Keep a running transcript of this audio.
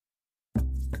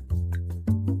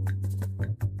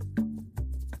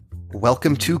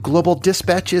Welcome to Global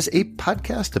Dispatches, a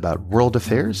podcast about world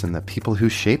affairs and the people who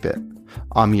shape it.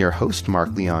 I'm your host,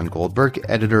 Mark Leon Goldberg,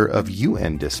 editor of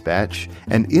UN Dispatch,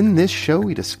 and in this show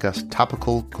we discuss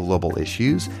topical global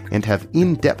issues and have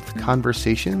in-depth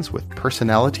conversations with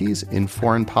personalities in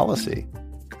foreign policy.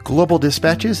 Global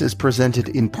Dispatches is presented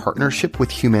in partnership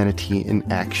with Humanity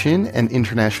in Action, an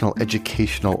international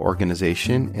educational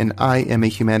organization, and I am a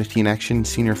Humanity in Action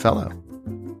Senior Fellow.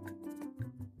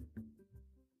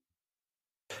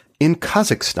 In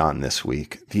Kazakhstan this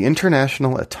week, the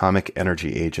International Atomic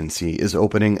Energy Agency is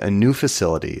opening a new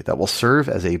facility that will serve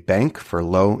as a bank for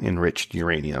low-enriched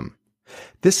uranium.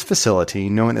 This facility,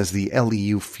 known as the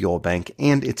LEU Fuel Bank,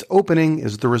 and its opening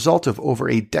is the result of over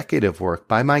a decade of work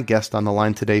by my guest on the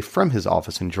line today from his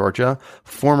office in Georgia,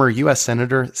 former U.S.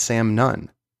 Senator Sam Nunn.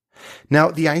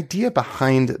 Now, the idea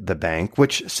behind the bank,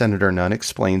 which Senator Nunn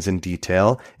explains in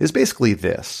detail, is basically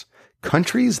this.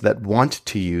 Countries that want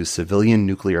to use civilian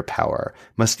nuclear power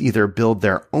must either build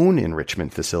their own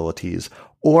enrichment facilities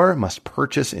or must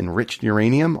purchase enriched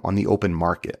uranium on the open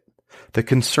market. The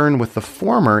concern with the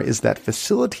former is that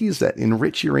facilities that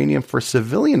enrich uranium for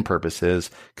civilian purposes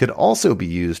could also be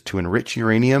used to enrich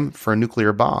uranium for a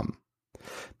nuclear bomb.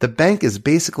 The bank is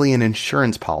basically an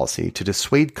insurance policy to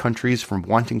dissuade countries from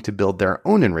wanting to build their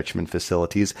own enrichment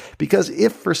facilities because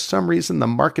if for some reason the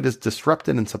market is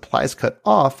disrupted and supplies cut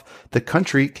off, the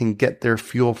country can get their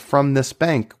fuel from this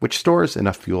bank, which stores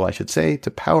enough fuel, I should say,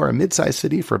 to power a mid-sized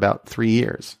city for about 3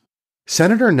 years.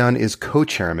 Senator Nunn is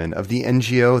co-chairman of the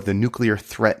NGO, the Nuclear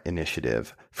Threat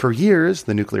Initiative. For years,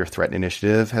 the Nuclear Threat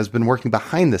Initiative has been working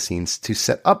behind the scenes to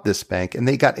set up this bank, and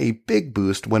they got a big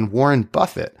boost when Warren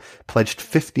Buffett pledged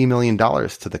 $50 million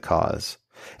to the cause.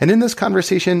 And in this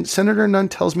conversation, Senator Nunn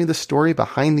tells me the story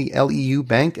behind the LEU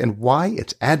Bank and why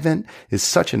its advent is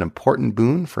such an important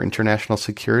boon for international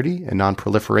security and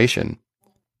non-proliferation.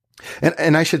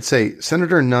 And I should say,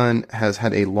 Senator Nunn has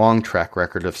had a long track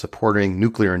record of supporting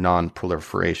nuclear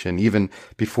non-proliferation, even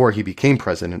before he became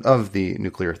president of the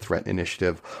Nuclear Threat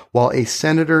Initiative. While a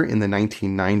senator in the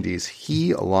 1990s, he,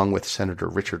 along with Senator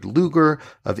Richard Lugar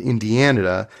of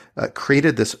Indiana,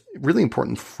 created this really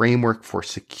important framework for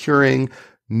securing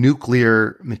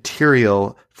nuclear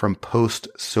material from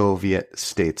post-Soviet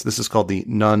states. This is called the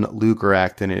Nunn-Lugar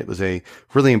Act, and it was a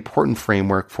really important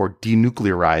framework for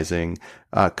denuclearizing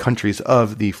countries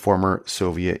of the former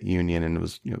Soviet Union, and it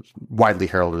was widely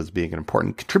heralded as being an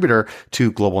important contributor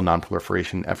to global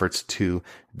nonproliferation efforts to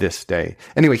this day.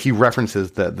 Anyway, he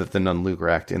references the Nunn-Lugar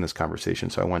Act in this conversation,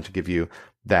 so I wanted to give you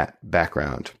that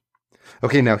background.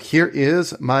 Okay, now here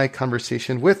is my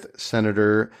conversation with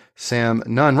Senator Sam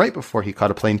Nunn right before he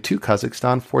caught a plane to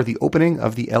Kazakhstan for the opening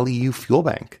of the LEU Fuel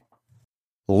Bank.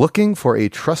 Looking for a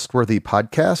trustworthy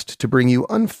podcast to bring you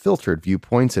unfiltered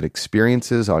viewpoints and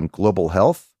experiences on global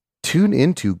health? Tune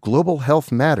into Global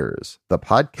Health Matters, the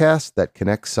podcast that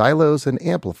connects silos and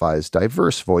amplifies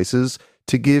diverse voices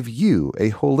to give you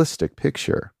a holistic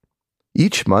picture.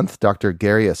 Each month, Dr.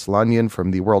 Gary Aslanyan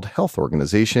from the World Health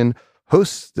Organization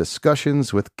hosts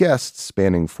discussions with guests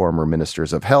spanning former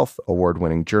ministers of health,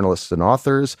 award-winning journalists and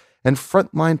authors, and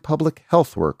frontline public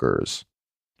health workers.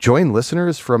 Join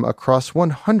listeners from across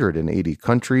 180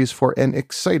 countries for an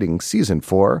exciting Season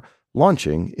 4,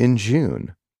 launching in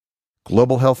June.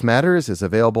 Global Health Matters is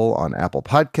available on Apple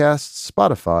Podcasts,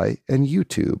 Spotify, and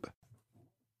YouTube.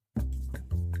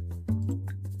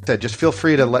 Just feel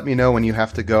free to let me know when you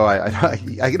have to go. I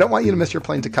don't want you to miss your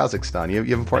plane to Kazakhstan. You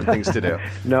have important things to do.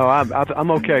 No,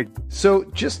 I'm okay. So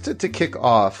just to kick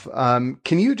off,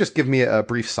 can you just give me a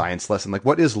brief science lesson? Like,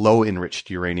 what is low enriched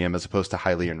uranium as opposed to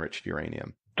highly enriched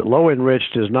uranium? Low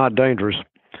enriched is not dangerous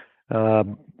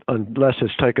unless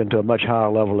it's taken to a much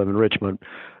higher level of enrichment.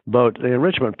 But the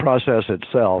enrichment process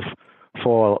itself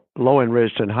for low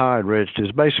enriched and high enriched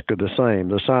is basically the same.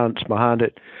 The science behind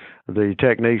it, the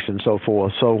techniques and so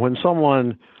forth. So when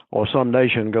someone or some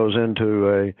nation goes into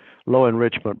a low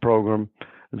enrichment program,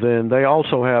 then they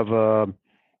also have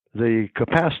the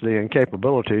capacity and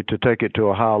capability to take it to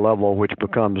a higher level, which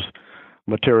becomes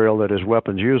material that is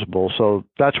weapons usable. So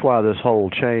that's why this whole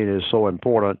chain is so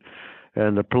important.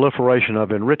 And the proliferation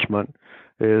of enrichment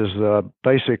is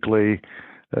basically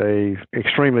a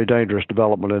extremely dangerous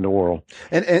development in the world.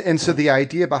 And so the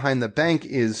idea behind the bank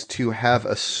is to have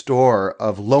a store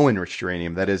of low enriched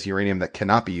uranium, that is uranium that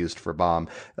cannot be used for bomb,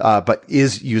 but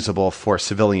is usable for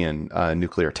civilian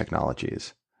nuclear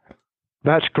technologies.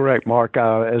 That's correct, Mark.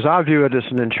 As I view it, it's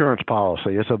an insurance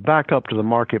policy. It's a backup to the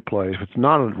marketplace. It's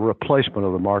not a replacement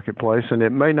of the marketplace, and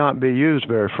it may not be used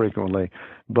very frequently.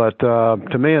 But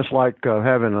to me, it's like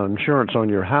having insurance on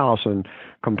your house and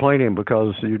complaining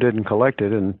because you didn't collect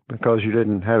it and because you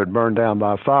didn't have it burned down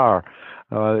by fire.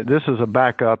 This is a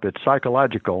backup. It's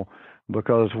psychological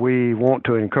because we want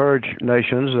to encourage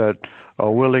nations that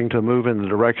are willing to move in the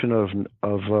direction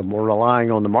of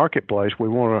relying on the marketplace. We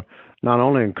want to not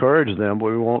only encourage them, but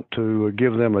we want to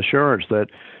give them assurance that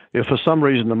if for some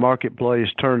reason the marketplace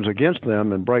turns against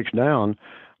them and breaks down,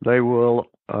 they will,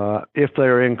 if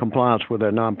they're in compliance with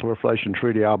their non-proliferation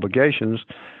treaty obligations,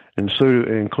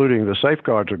 including the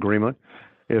safeguards agreement,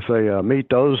 if they meet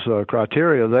those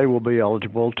criteria, they will be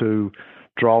eligible to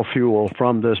draw fuel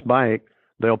from this bank.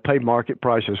 They'll pay market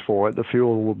prices for it. The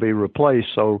fuel will be replaced,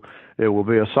 so it will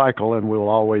be a cycle, and we'll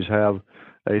always have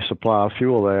a supply of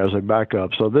fuel there as a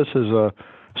backup. So this is a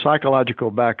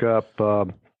psychological backup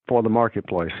for the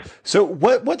marketplace. So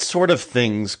what sort of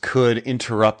things could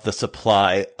interrupt the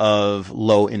supply of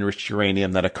low enriched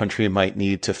uranium that a country might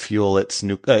need to fuel its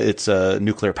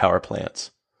nuclear power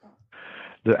plants?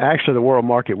 Actually, the world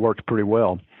market works pretty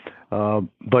well.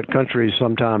 But countries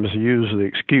sometimes use the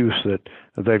excuse that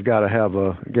they've got to have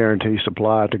a guaranteed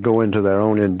supply to go into their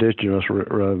own indigenous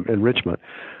enrichment.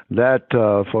 That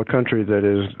for a country that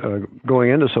is going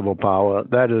into civil power,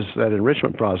 that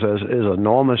enrichment process is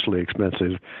enormously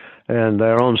expensive, and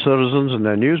their own citizens and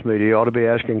their news media ought to be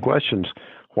asking questions.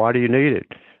 Why do you need it?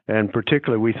 And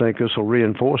particularly, we think this will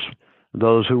reinforce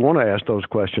those who want to ask those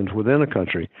questions within a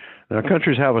country. Now,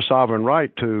 countries have a sovereign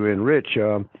right to enrich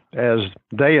as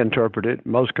they interpret it.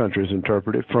 Most countries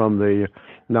interpret it from the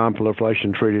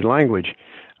Non-Proliferation Treaty language.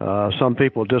 Some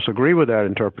people disagree with that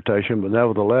interpretation, but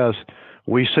nevertheless,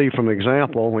 we see from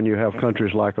example when you have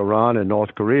countries like Iran and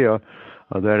North Korea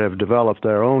that have developed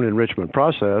their own enrichment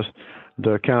process,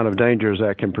 the kind of dangers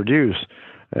that can produce.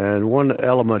 And one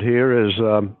element here is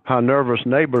how nervous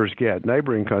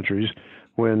neighboring countries,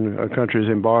 when countries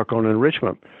embark on an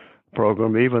enrichment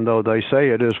program, even though they say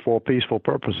it is for peaceful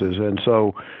purposes. And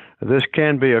so this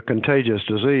can be a contagious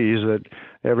disease that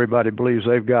everybody believes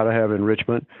they've got to have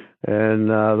enrichment, and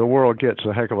the world gets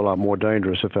a heck of a lot more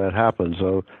dangerous if that happens.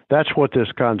 So that's what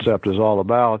this concept is all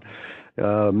about.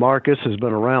 Marcus has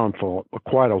been around for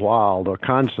quite a while, the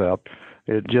concept.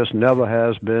 It just never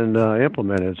has been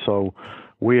implemented. So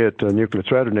we at the Nuclear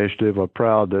Threat Initiative are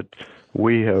proud that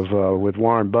we have, with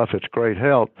Warren Buffett's great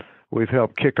help, we've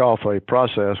helped kick off a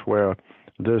process where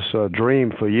this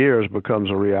dream for years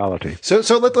becomes a reality. So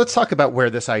let's talk about where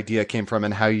this idea came from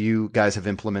and how you guys have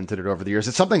implemented it over the years.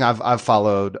 It's something I've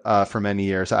followed for many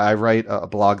years. I write a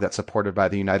blog that's supported by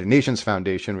the United Nations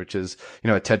Foundation, which is,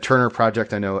 a Ted Turner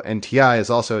project. I know NTI is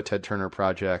also a Ted Turner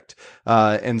project.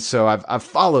 And so I've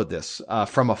followed this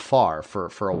from afar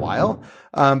for a while.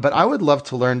 But I would love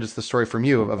to learn just the story from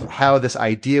you of how this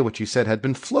idea, which you said had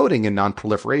been floating in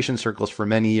non-proliferation circles for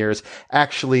many years,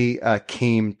 actually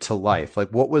came to life.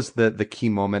 Like, what was the key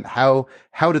moment? How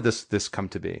did this come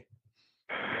to be?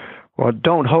 Well,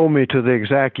 don't hold me to the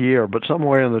exact year, but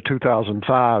somewhere in the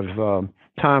 2005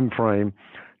 time frame,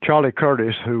 Charlie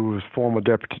Curtis, who was former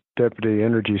Deputy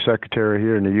Energy Secretary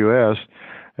here in the U.S.,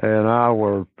 and I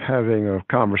were having a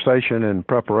conversation in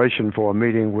preparation for a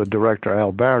meeting with Director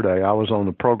Al-Baradei. I was on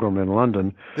the program in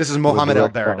London. This is Mohammed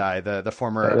Al-Baradei, the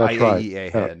former IAEA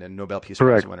head and Nobel Peace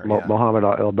Prize winner. Correct, Mohammed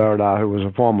Al-Baradei, who was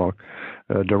a former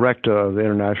director of the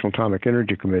International Atomic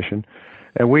Energy Commission.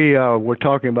 And we were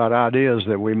talking about ideas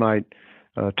that we might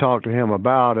talk to him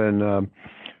about, and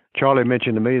Charlie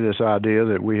mentioned to me this idea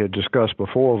that we had discussed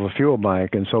before of a fuel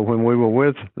bank. And so when we were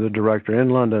with the director in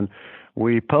London,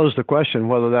 we posed the question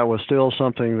whether that was still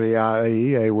something the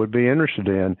IAEA would be interested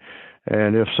in,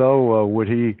 and if so, would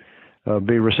he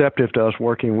be receptive to us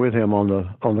working with him on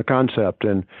the concept?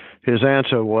 And his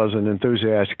answer was an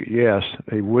enthusiastic yes.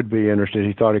 He would be interested.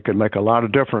 He thought it could make a lot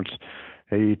of difference.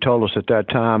 He told us at that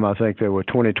time, I think there were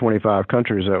 25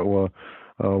 countries that were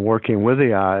working with the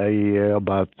IAEA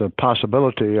about the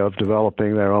possibility of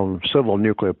developing their own civil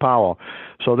nuclear power.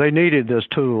 So they needed this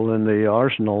tool in the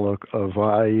arsenal of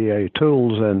IAEA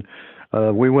tools,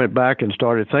 and we went back and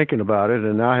started thinking about it,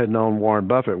 and I had known Warren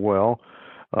Buffett well.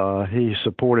 He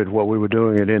supported what we were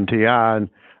doing at NTI, and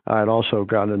I had also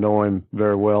gotten to know him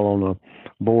very well on the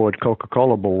board,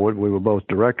 Coca-Cola board. We were both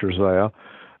directors there.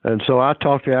 And so I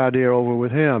talked the idea over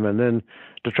with him, and then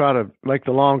to try to make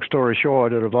the long story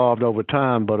short, it evolved over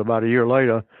time, but about a year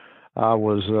later, I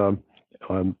was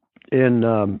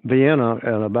in Vienna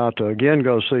and about to again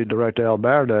go see Director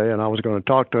Al-Baradei, and I was going to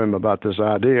talk to him about this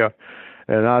idea,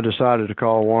 and I decided to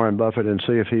call Warren Buffett and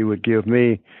see if he would give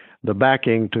me the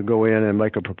backing to go in and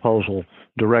make a proposal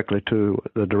directly to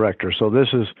the director. So this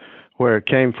is where it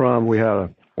came from.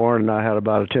 Warren and I had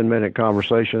about a 10-minute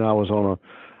conversation. I was on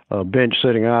a bench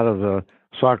sitting out of the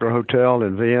Sacre Hotel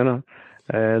in Vienna,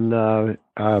 and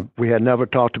we had never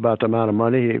talked about the amount of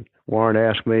money. Warren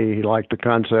asked me, he liked the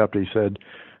concept. He said,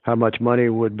 how much money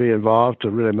would be involved to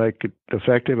really make it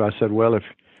effective? I said, well, if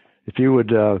you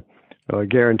would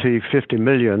guarantee $50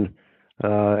 million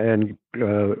and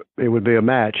it would be a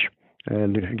match,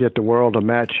 and get the world to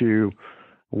match you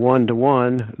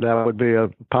 1-to-1, that would be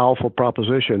a powerful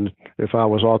proposition if I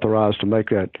was authorized to make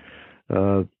that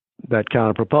kind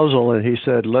of proposal. And he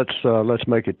said, let's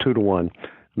make it 2-to-1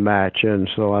 match. And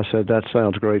so I said, that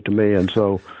sounds great to me. And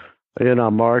so in I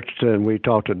marched, and we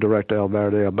talked to Director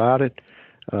Alverde about it.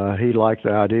 He liked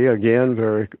the idea again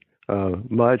very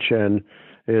much, and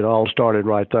it all started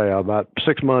right there. About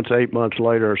 6 months, 8 months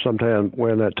later, sometime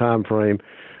in that time frame,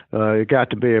 it got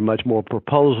to be a much more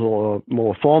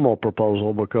more formal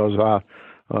proposal, because I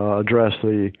addressed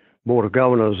the Board of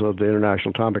Governors of the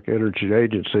International Atomic Energy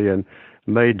Agency and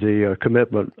made the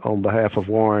commitment on behalf of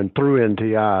Warren through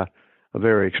NTI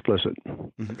very explicit.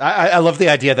 I love the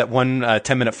idea that one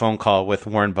 10-minute phone call with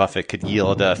Warren Buffett could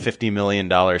yield $50 million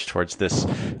towards this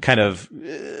kind of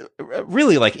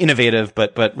really like innovative,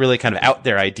 but really kind of out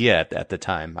there idea at the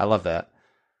time. I love that.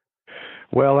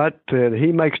 Well,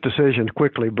 he makes decisions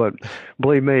quickly, but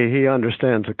believe me, he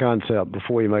understands the concept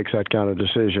before he makes that kind of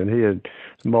decision. He had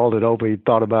mulled it over. He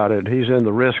thought about it. He's in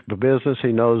the risk of business.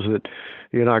 He knows that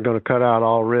you're not going to cut out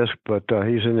all risk, but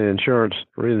he's in the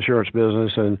reinsurance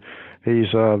business, and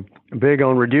he's big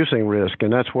on reducing risk,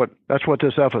 and that's what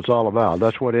this effort's all about.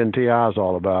 That's what NTI is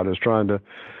all about, is trying to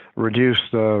reduce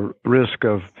the risk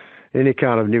of any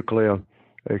kind of nuclear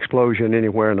explosion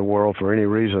anywhere in the world for any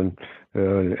reason.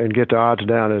 And get the odds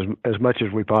down as much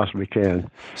as we possibly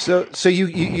can. So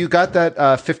you got that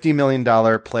 $50 million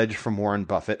pledge from Warren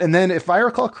Buffett, and then if I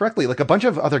recall correctly, like a bunch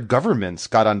of other governments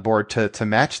got on board to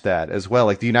match that as well.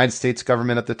 Like the United States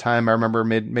government at the time, I remember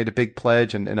made a big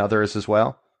pledge, and others as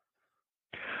well.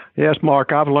 Yes,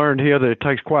 Mark, I've learned here that it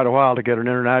takes quite a while to get an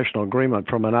international agreement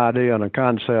from an idea and a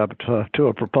concept to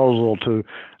a proposal to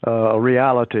a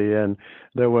reality, and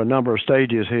there were a number of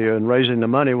stages here, and raising the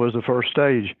money was the first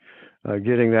stage.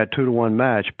 Getting that 2-to-1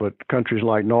 match, but countries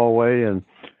like Norway and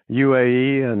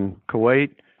UAE and Kuwait,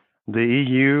 the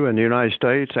EU and the United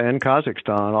States and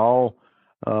Kazakhstan all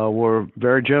were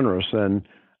very generous, and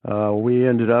we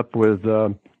ended up with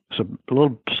somewhat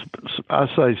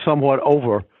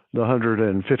over the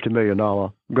 $150 million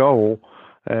goal,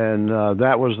 and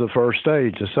that was the first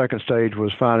stage. The second stage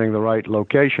was finding the right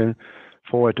location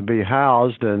for it to be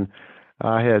housed, and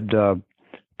I had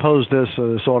posed this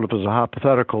sort of as a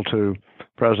hypothetical to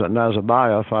President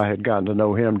Nazarbayev. I had gotten to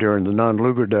know him during the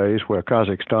Nunn-Lugar days, where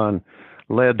Kazakhstan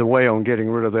led the way on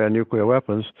getting rid of their nuclear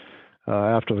weapons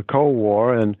after the Cold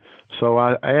War. And so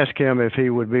I asked him if he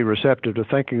would be receptive to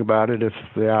thinking about it if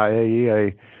the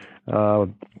IAEA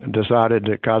decided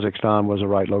that Kazakhstan was the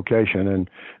right location. And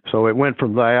so it went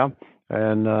from there.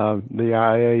 And the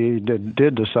IAEA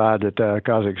did decide that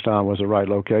Kazakhstan was the right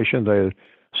location. They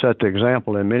set the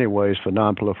example in many ways for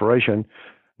nonproliferation,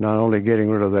 not only getting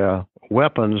rid of their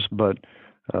weapons, but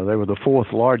they were the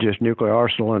fourth largest nuclear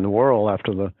arsenal in the world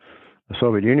after the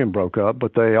Soviet Union broke up,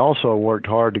 but they also worked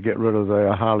hard to get rid of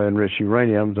their highly enriched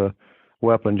uranium, the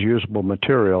weapons usable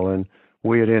material, and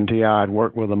we at NTI had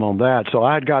worked with them on that. So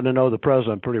I had gotten to know the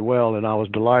president pretty well, and I was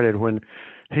delighted when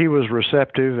he was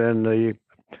receptive and the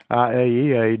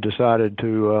IAEA decided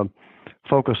to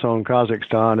focus on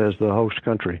Kazakhstan as the host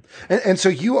country. And so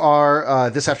you are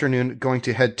this afternoon going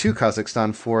to head to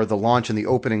Kazakhstan for the launch and the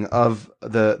opening of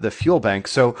the fuel bank.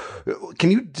 So can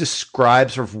you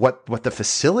describe sort of what the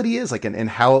facility is like and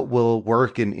how it will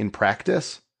work in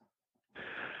practice?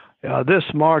 This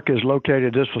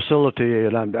facility,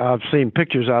 and I've seen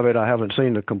pictures of it. I haven't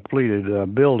seen the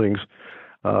completed buildings,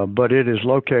 but it is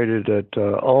located at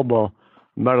Ulba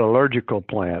Metallurgical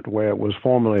Plant, where it was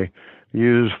formerly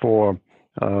used for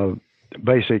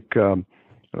basic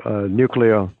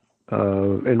nuclear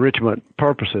enrichment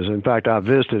purposes. In fact,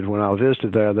 when I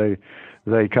visited there,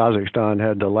 Kazakhstan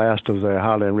had the last of their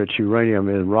highly enriched uranium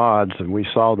in rods, and we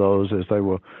saw those as they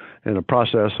were in the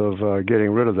process of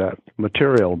getting rid of that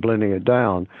material, blending it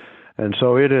down. And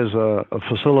so it is a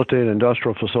facility, an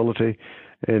industrial facility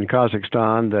in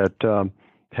Kazakhstan that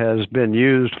has been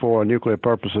used for nuclear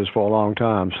purposes for a long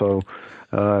time. So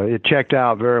it checked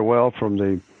out very well from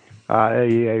the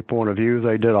IAEA point of view.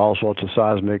 They did all sorts of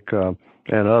seismic and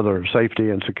other safety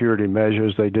and security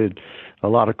measures. They did a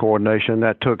lot of coordination.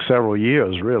 That took several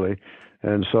years, really.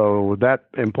 And so that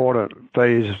important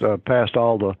phase passed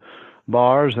all the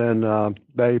bars, and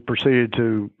they proceeded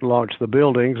to launch the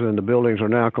buildings, and the buildings are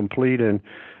now complete. And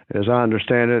as I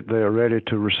understand it, they are ready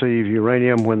to receive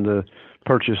uranium when the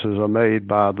purchases are made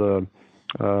by the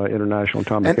International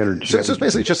Atomic Energy. So it's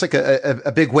basically just like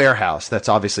a big warehouse that's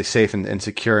obviously safe and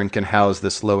secure and can house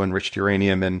this low enriched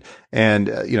uranium, and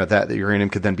that the uranium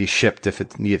could then be shipped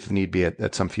if need be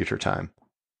at some future time.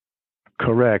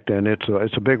 Correct, and it's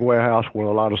a big warehouse with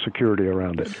a lot of security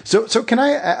around it. So can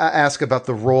I ask about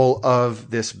the role of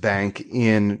this bank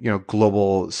in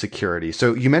global security?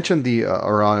 So you mentioned the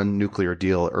Iran nuclear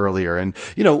deal earlier, and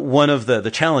one of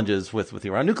the challenges with the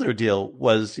Iran nuclear deal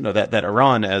was that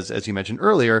Iran, as you mentioned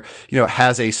earlier,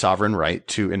 has a sovereign right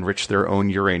to enrich their own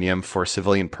uranium for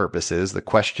civilian purposes.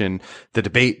 The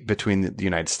debate between the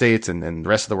United States and the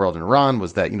rest of the world and Iran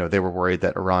was that they were worried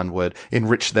that Iran would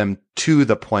enrich them to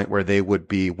the point where they would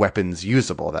be weapons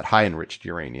usable, that high enriched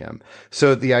uranium.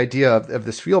 So the idea of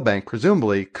this fuel bank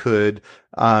presumably could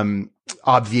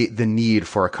obviate the need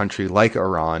for a country like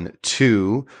Iran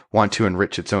to want to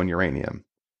enrich its own uranium.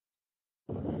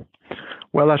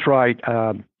 Well, that's right.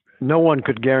 No one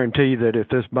could guarantee that if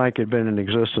this bank had been in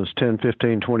existence 10,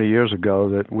 15, 20 years ago,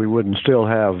 that we wouldn't still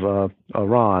have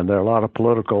Iran. There are a lot of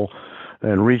political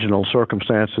and regional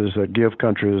circumstances that give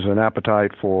countries an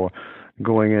appetite for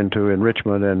going into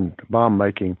enrichment and bomb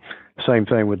making. Same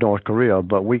thing with North Korea.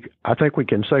 But I think we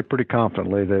can say pretty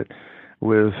confidently that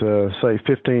with, say,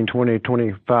 15, 20,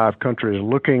 25 countries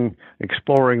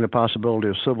exploring the possibility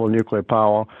of civil nuclear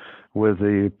power, with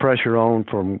the pressure on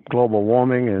from global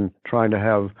warming and trying to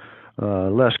have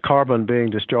less carbon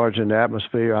being discharged in the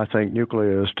atmosphere, I think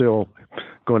nuclear is still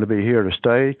going to be here to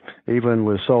stay. Even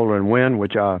with solar and wind,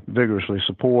 which I vigorously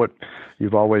support,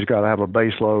 you've always got to have a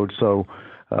base load. So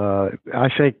I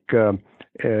think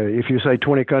if you say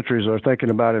 20 countries are thinking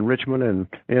about enrichment and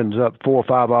ends up 4 or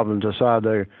 5 of them decide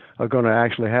they are going to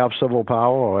actually have civil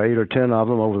power, or 8 or 10 of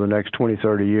them over the next 20,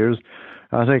 30 years,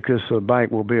 I think this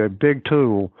bank will be a big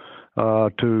tool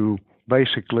to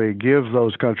basically give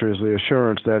those countries the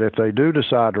assurance that if they do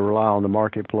decide to rely on the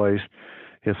marketplace,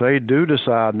 if they do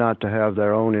decide not to have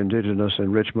their own indigenous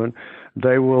enrichment,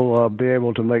 they will be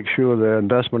able to make sure their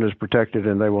investment is protected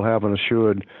and they will have an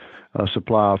assured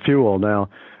supply of fuel. Now,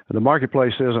 the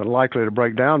marketplace isn't likely to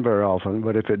break down very often,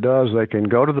 but if it does, they can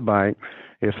go to the bank.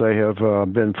 If they have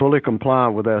been fully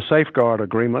compliant with their safeguard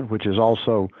agreement, which is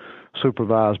also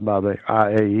supervised by the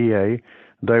IAEA,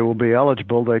 they will be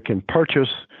eligible. They can purchase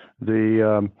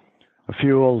the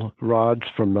fuel rods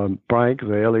from the bank,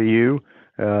 the LEU,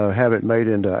 have it made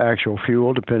into actual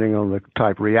fuel depending on the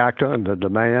type reactor and the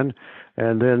demand,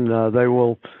 and then they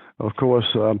will, of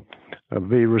course,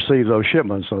 receive those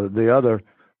shipments. So the other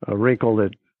wrinkle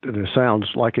that it sounds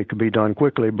like it could be done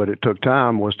quickly, but it took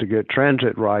time, was to get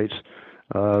transit rights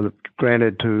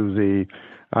granted to the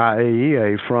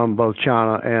IAEA from both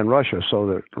China and Russia, so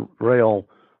that rail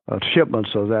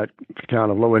shipments of that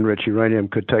kind of low-enriched uranium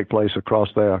could take place across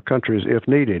their countries if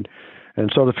needed.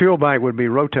 And so the fuel bank would be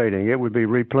rotating. It would be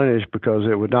replenished because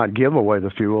it would not give away the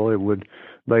fuel. It would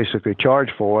basically charge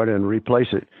for it and replace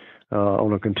it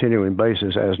on a continuing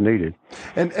basis as needed.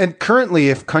 And currently,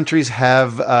 if countries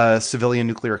have civilian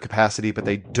nuclear capacity, but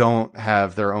they don't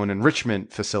have their own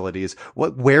enrichment facilities,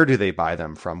 where do they buy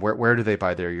them from? Where do they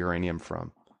buy their uranium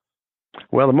from?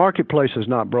 Well, the marketplace is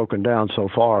not broken down so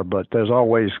far, but there's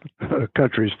always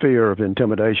countries' fear of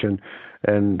intimidation,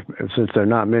 and since there are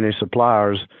not many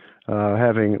suppliers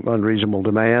having unreasonable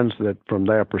demands that from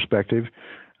their perspective.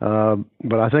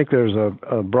 But I think there's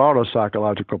a broader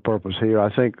psychological purpose here.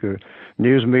 I think the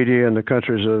news media and the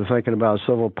countries that are thinking about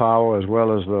civil power as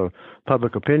well as the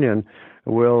public opinion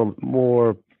will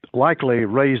more likely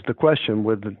raise the question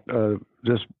with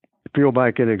this fuel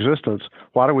bank in existence.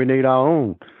 Why do we need our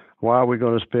own? Why are we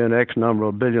going to spend X number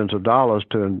of billions of dollars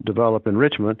to develop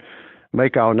enrichment,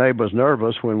 make our neighbors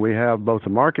nervous when we have both a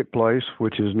marketplace,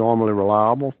 which is normally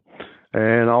reliable,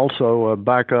 and also a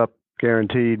backup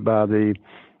guaranteed by the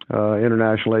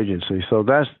international agency? So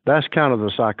that's kind of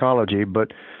the psychology.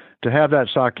 But to have that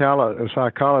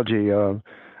psychology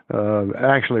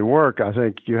actually work, I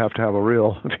think you have to have a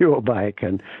real fuel bank,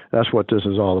 and that's what this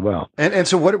is all about. And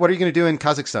so what are you going to do in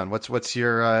Kazakhstan? What's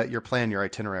your plan, your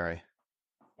itinerary?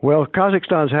 Well,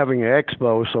 Kazakhstan's having an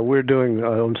expo, so we're doing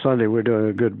on Sunday. We're doing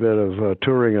a good bit of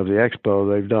touring of the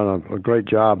expo. They've done a great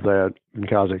job there in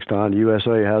Kazakhstan.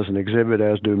 USA has an exhibit,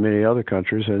 as do many other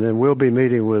countries, and then we'll be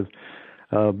meeting with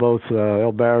both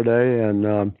ElBaradei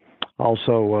and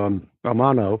also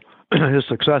Amano, his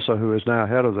successor, who is now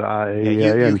head of the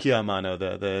IAEA. Yuki Amano,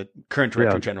 the current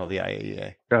Director General of the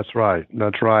IAEA. That's right.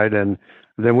 And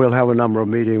then we'll have a number of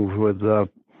meetings with the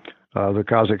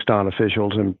Kazakhstan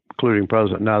officials, including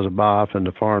President Nazarbayev and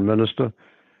the foreign minister.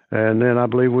 And then I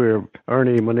believe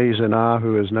Ernie Moniz and I,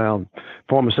 who is now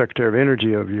former Secretary of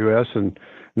Energy of the U.S. and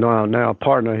now a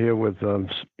partner here with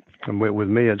with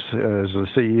me as the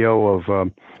CEO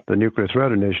of the Nuclear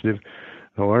Threat Initiative.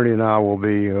 So Ernie and I will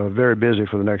be very busy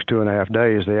for the next 2.5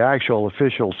 days. The actual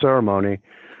official ceremony,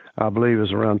 I believe,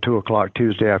 is around 2:00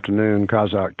 Tuesday afternoon,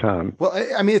 Kazakh time. Well,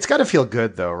 I mean, it's got to feel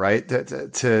good, though, right?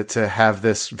 To have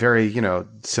this very,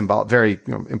 very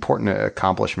important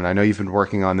accomplishment. I know you've been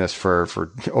working on this for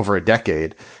over a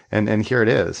decade, and here it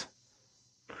is.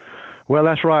 Well,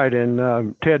 that's right.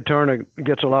 And Ted Turner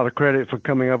gets a lot of credit for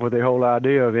coming up with the whole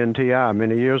idea of NTI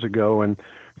many years ago. And,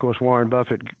 of course, Warren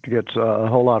Buffett gets a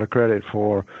whole lot of credit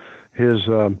for his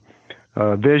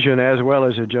vision, as well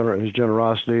as his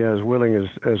generosity, as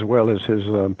well as his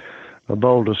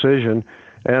bold decision.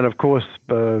 And, of course,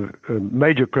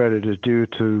 major credit is due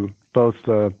to both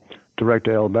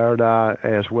Director El-Baradei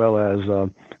as well as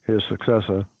his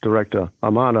successor, Director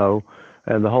Amano,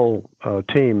 and the whole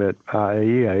team at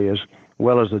IAEA, as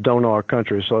well as the donor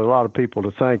countries. So a lot of people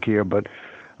to thank here, but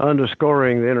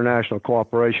underscoring the international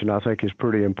cooperation, I think, is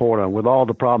pretty important. With all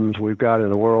the problems we've got in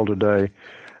the world today,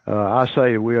 I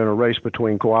say we're in a race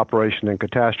between cooperation and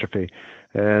catastrophe.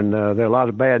 And there are a lot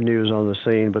of bad news on the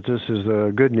scene, but this is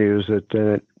good news that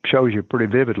it shows you pretty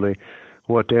vividly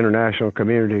what the international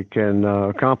community can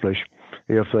accomplish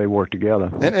if they work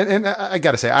together. And I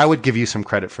got to say, I would give you some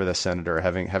credit for this, Senator,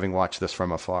 having watched this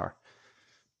from afar.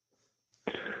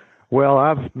 Well,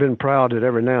 I've been proud that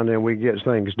every now and then we get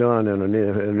things done in an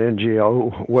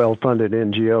NGO, well-funded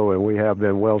NGO, and we have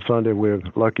been well-funded. We're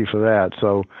lucky for that.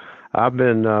 So I've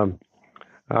been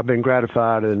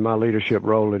gratified in my leadership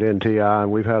role at NTI,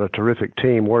 and we've had a terrific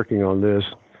team working on this.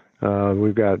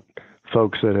 We've got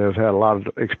folks that have had a lot of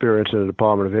experience in the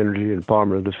Department of Energy and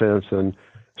Department of Defense, and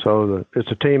so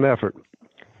it's a team effort.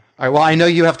 All right. Well, I know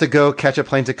you have to go catch a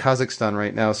plane to Kazakhstan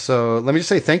right now. So let me just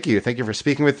say thank you. Thank you for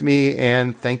speaking with me,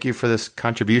 and thank you for this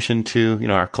contribution to,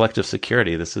 our collective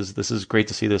security. This is great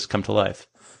to see this come to life.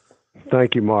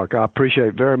 Thank you, Mark. I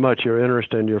appreciate very much your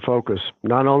interest and your focus,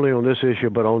 not only on this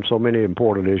issue, but on so many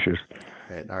important issues.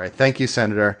 All right. Thank you,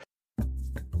 Senator.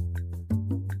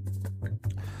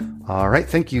 All right.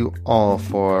 Thank you all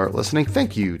for listening.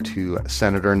 Thank you to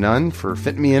Senator Nunn for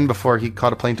fitting me in before he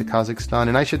caught a plane to Kazakhstan.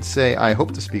 And I should say, I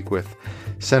hope to speak with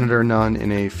Senator Nunn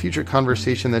in a future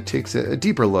conversation that takes a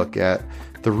deeper look at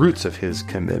the roots of his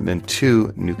commitment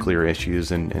to nuclear issues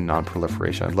and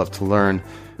nonproliferation. I'd love to learn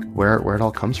where it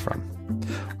all comes from.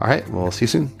 All right. We'll see you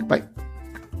soon. Bye.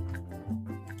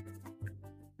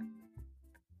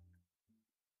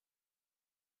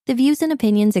 The views and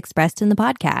opinions expressed in the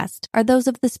podcast are those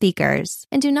of the speakers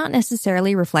and do not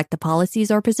necessarily reflect the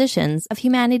policies or positions of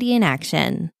Humanity in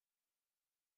Action.